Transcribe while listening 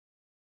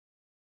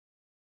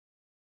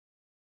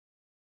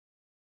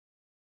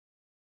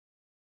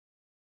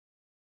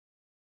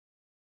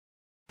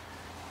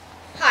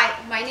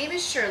my name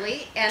is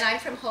Shirley and I'm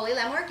from Holy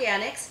Lamb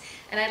Organics,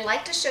 and I'd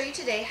like to show you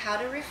today how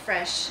to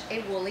refresh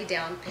a Woolley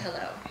down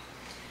pillow.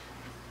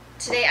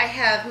 Today I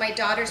have my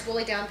daughter's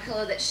Woolley down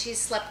pillow that she's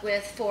slept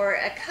with for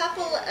a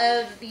couple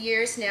of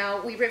years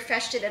now. We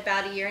refreshed it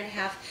about a year and a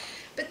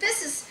half, but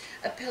this is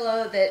a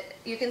pillow that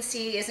you can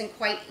see isn't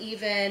quite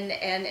even,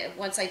 and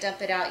once I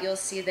dump it out you'll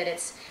see that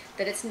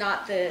it's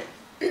not the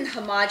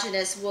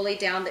homogeneous Woolley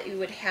down that you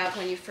would have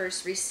when you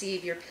first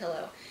receive your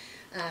pillow.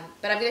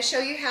 But I'm going to show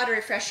you how to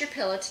refresh your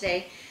pillow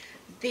today.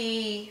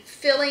 The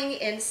filling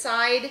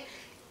inside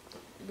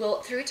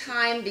will through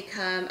time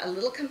become a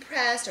little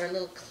compressed or a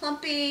little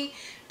clumpy,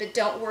 but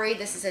don't worry,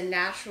 this is a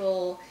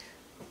natural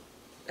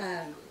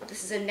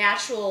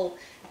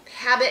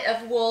habit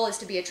of wool, is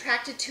to be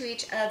attracted to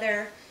each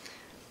other.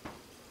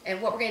 And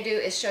what we're going to do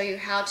is show you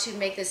how to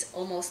make this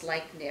almost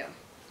like new.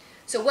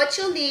 So what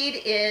you'll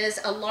need is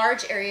a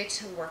large area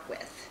to work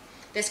with.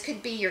 This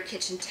could be your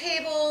kitchen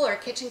table or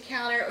kitchen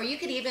counter, or you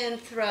could even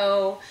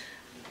throw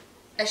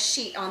a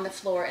sheet on the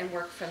floor and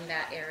work from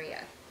that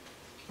area.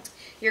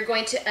 You're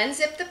going to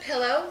unzip the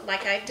pillow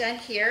like I've done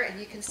here, and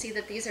you can see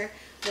that these are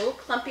a little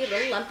clumpy, a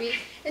little lumpy,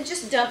 and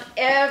just dump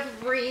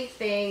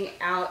everything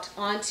out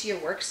onto your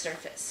work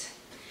surface.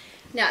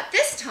 Now at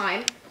this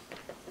time,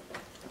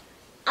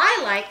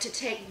 I like to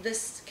take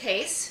this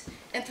case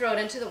and throw it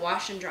into the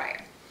wash and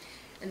dryer.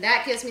 And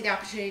that gives me the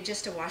opportunity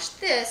just to wash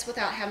this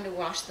without having to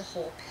wash the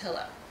whole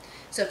pillow.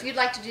 So if you'd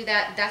like to do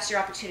that, that's your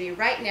opportunity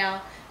right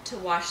now to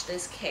wash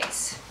this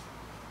case.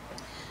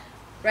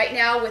 Right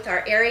now with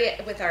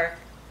our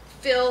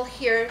fill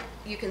here,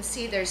 you can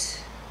see they're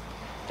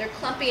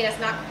clumpy and it's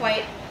not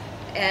quite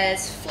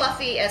as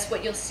fluffy as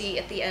what you'll see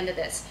at the end of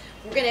this.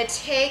 We're going to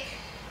take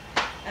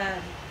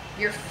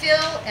your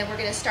fill and we're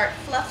going to start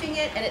fluffing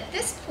it, and at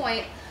this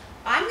point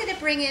I'm going to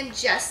bring in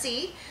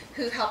Jesse,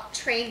 who helped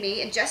train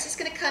me, and Jesse's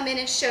going to come in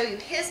and show you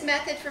his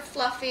method for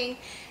fluffing,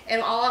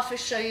 and I'll also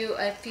show you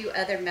a few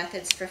other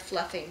methods for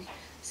fluffing.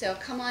 So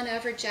come on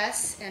over,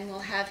 Jess, and we'll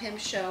have him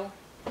show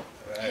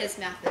his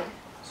method.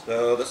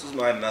 So this is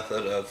my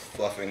method of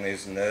fluffing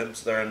these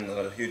nibs. They're in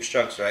the huge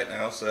chunks right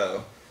now,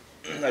 so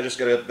I just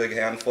get a big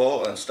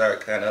handful and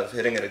start kind of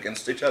hitting it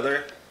against each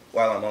other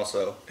while I'm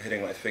also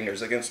hitting my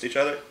fingers against each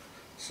other.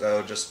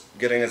 So just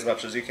getting as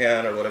much as you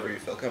can, or whatever you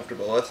feel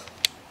comfortable with,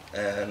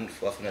 and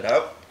fluffing it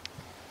out.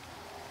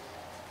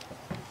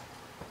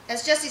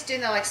 As Jesse's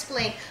doing that, I'll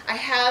explain. I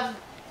have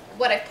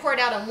what I've poured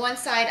out on one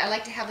side. I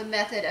like to have a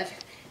method of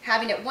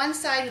having it one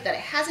side that it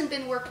hasn't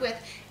been worked with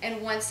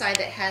and one side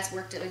that has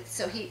worked with.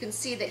 So you can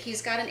see that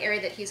he's got an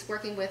area that he's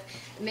working with,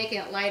 making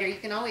it lighter. You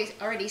can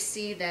already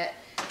see that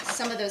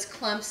some of those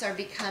clumps are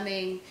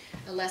becoming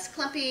less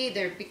clumpy.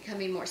 They're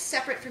becoming more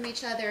separate from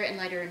each other and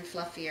lighter and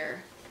fluffier.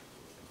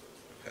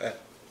 Okay,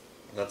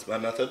 that's my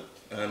method,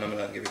 and I'm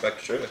going to give it back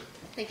to Shirley.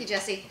 Thank you,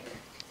 Jesse.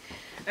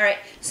 All right,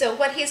 so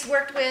what he's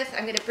worked with,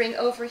 I'm going to bring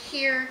over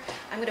here.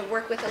 I'm going to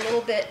work with a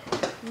little bit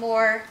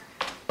more.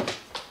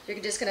 You're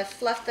just going to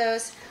fluff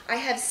those. I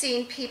have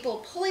seen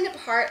people pulling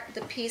apart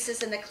the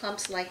pieces and the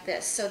clumps like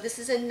this. So this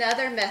is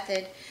another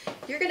method.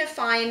 You're going to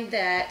find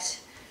that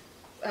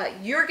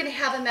you're going to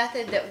have a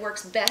method that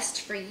works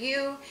best for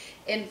you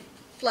in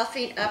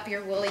fluffing up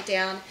your Woolley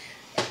down.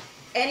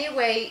 Any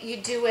way you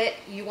do it,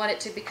 you want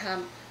it to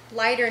become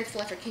lighter and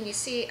fluffier. Can you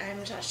see? I'm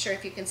not sure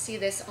if you can see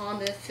this on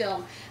the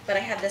film, but I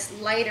have this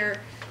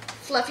lighter,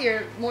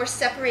 fluffier, more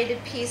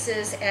separated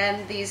pieces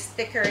and these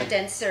thicker,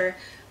 denser,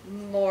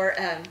 more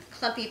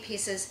clumpy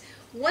pieces.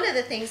 One of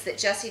the things that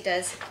Jesse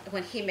does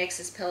when he makes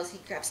his pillows, he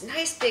grabs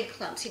nice big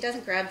clumps. He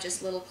doesn't grab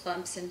just little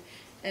clumps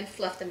and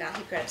fluff them out.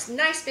 He grabs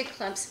nice big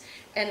clumps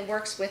and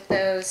works with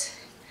those,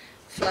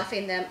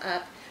 fluffing them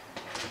up.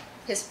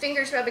 His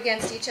fingers rub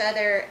against each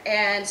other,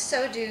 and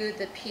so do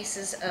the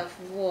pieces of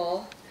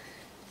wool.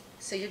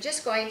 So you're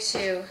just going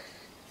to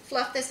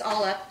fluff this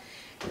all up,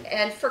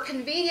 and for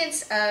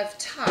convenience of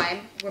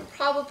time, we'll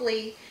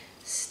probably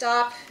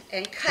stop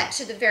and cut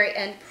to the very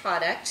end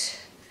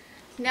product.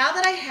 Now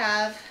that I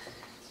have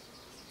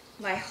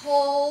my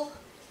whole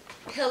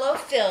pillow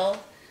fill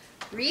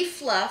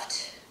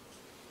refluffed,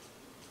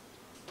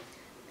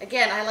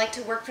 again, I like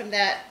to work from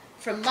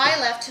my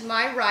left to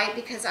my right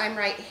because I'm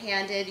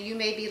right-handed. You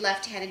may be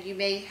left-handed, you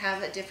may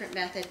have a different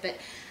method, but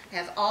I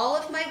have all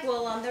of my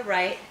wool on the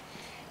right.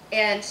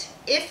 And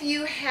if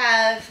you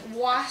have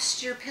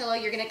washed your pillow,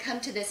 you're going to come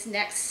to this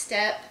next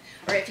step,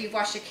 or if you've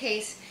washed your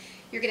case,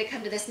 you're going to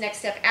come to this next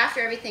step after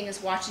everything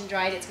is washed and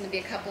dried. It's going to be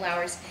a couple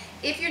hours.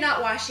 If you're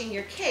not washing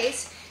your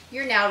case,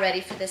 you're now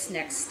ready for this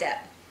next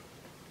step.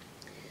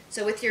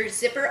 So with your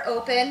zipper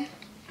open,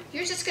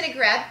 you're just going to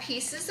grab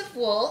pieces of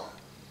wool.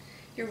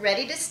 You're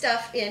ready to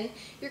stuff in.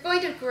 You're going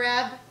to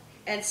grab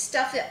and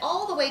stuff it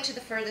all the way to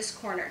the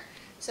furthest corner.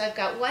 So I've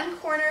got one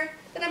corner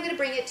that I'm going to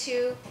bring it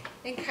to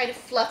and kind of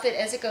fluff it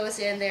as it goes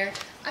in there.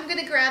 I'm going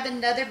to grab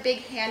another big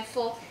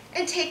handful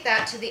and take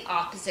that to the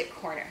opposite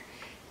corner.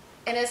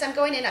 And as I'm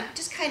going in, I'm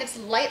just kind of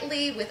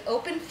lightly with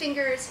open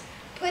fingers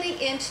putting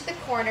into the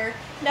corner,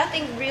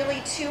 nothing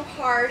really too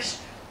harsh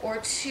or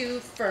too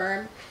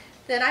firm.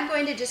 Then I'm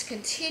going to just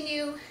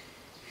continue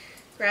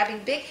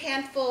grabbing big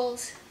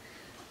handfuls,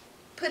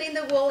 putting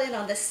the wool in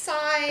on the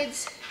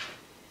sides,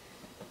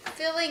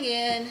 filling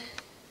in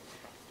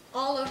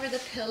all over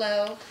the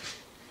pillow.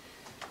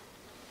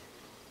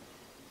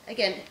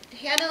 Again,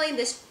 handling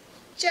this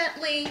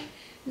gently,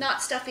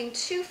 not stuffing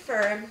too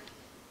firm,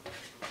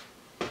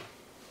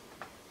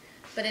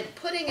 but in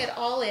putting it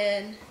all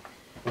in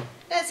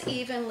as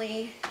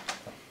evenly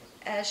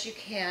as you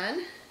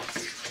can.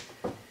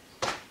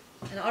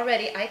 And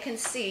already I can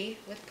see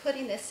with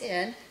putting this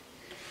in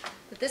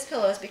that this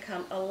pillow has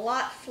become a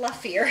lot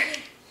fluffier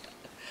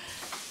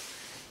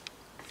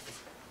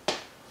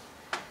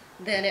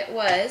than it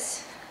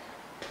was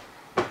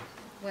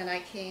when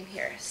I came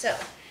here. So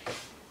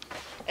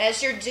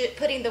as you're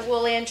putting the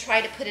wool in,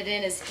 try to put it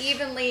in as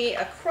evenly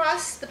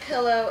across the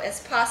pillow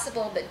as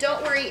possible, but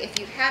don't worry if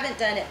you haven't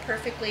done it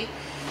perfectly,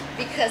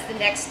 because the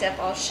next step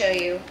I'll show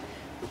you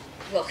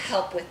will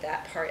help with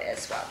that part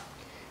as well.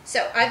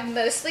 So I've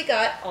mostly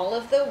got all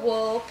of the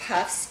wool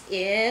puffs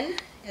in.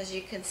 As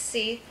you can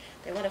see,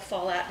 they want to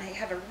fall out, and I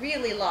have a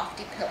really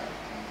lofty pillow.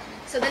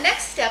 So the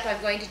next step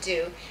I'm going to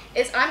do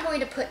is I'm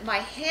going to put my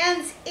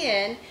hands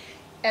in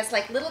as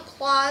like little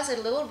claws or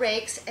little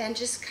rakes and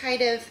just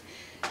kind of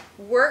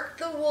work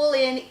the wool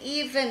in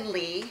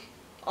evenly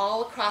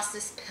all across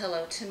this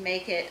pillow to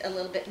make it a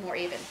little bit more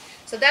even.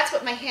 So that's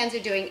what my hands are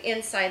doing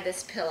inside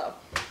this pillow.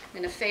 I'm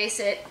going to face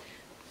it,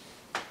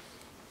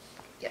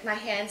 get my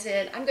hands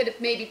in. I'm going to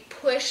maybe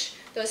push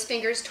those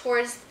fingers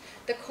towards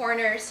the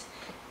corners,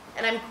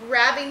 and I'm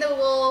grabbing the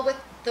wool with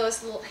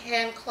those little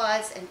hand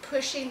claws and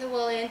pushing the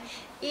wool in,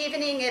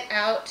 evening it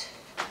out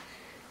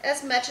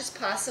as much as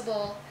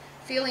possible,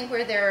 feeling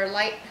where there are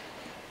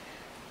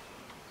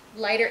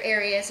lighter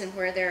areas and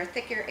where there are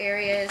thicker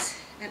areas,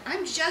 and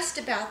I'm just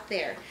about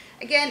there.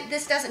 Again,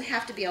 this doesn't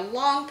have to be a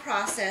long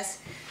process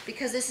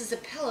because this is a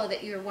pillow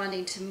that you're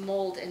wanting to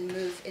mold and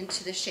move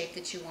into the shape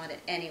that you want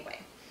it anyway.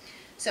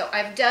 So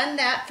I've done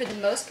that for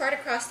the most part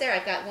across there.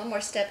 I've got one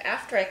more step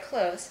after I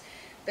close,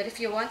 but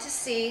if you want to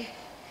see,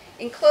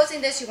 in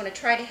closing this, you want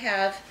to try to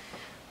have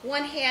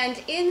one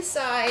hand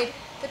inside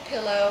the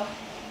pillow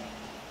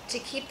to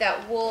keep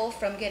that wool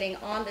from getting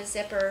on the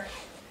zipper,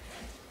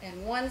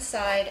 and one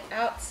hand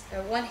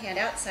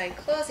outside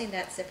closing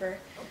that zipper.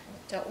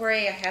 Don't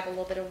worry, I have a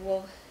little bit of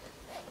wool.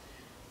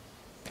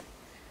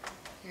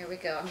 There we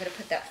go. I'm going to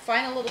put that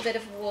final little bit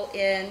of wool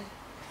in.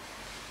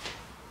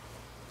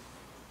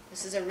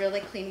 This is a really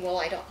clean wool.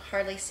 I don't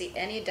hardly see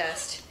any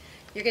dust.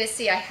 You're going to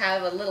see I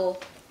have a little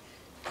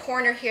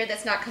corner here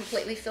that's not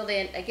completely filled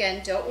in.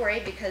 Again, don't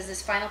worry, because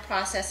this final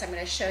process I'm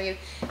going to show you,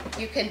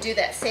 you can do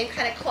that same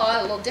kind of claw,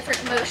 a little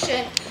different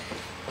motion,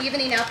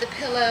 evening out the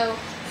pillow,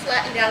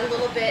 flattening it out a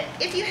little bit.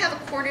 If you have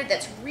a corner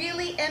that's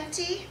really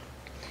empty,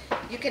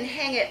 you can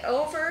hang it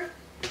over.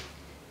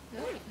 Oh,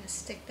 I'm going to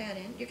stick that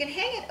in. You can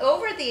hang it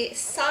over the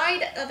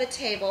side of a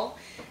table,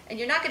 and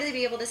you're not going to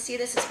be able to see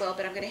this as well,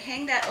 but I'm going to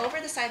hang that over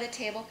the side of the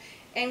table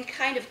and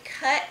kind of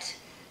cut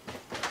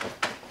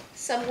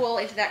some wool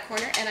into that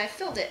corner, and I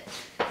filled it.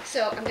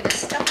 So I'm going to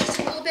stuff this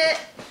a little bit,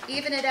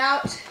 even it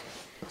out.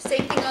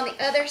 Same thing on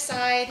the other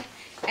side,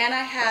 and I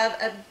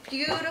have a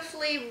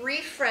beautifully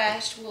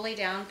refreshed Woolley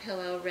down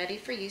pillow ready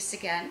for use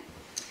again.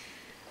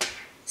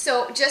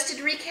 So just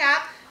to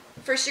recap,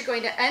 first you're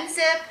going to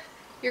unzip,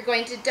 you're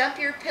going to dump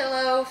your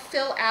pillow,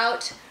 fill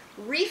out,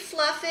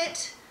 refluff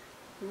it,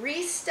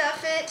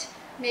 restuff it,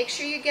 make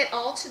sure you get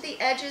all to the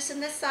edges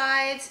and the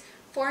sides,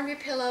 form your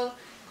pillow,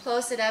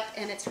 close it up,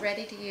 and it's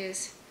ready to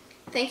use.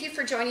 Thank you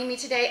for joining me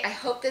today. I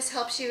hope this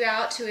helps you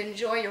out to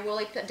enjoy your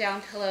Woolley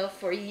down pillow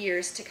for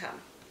years to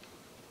come.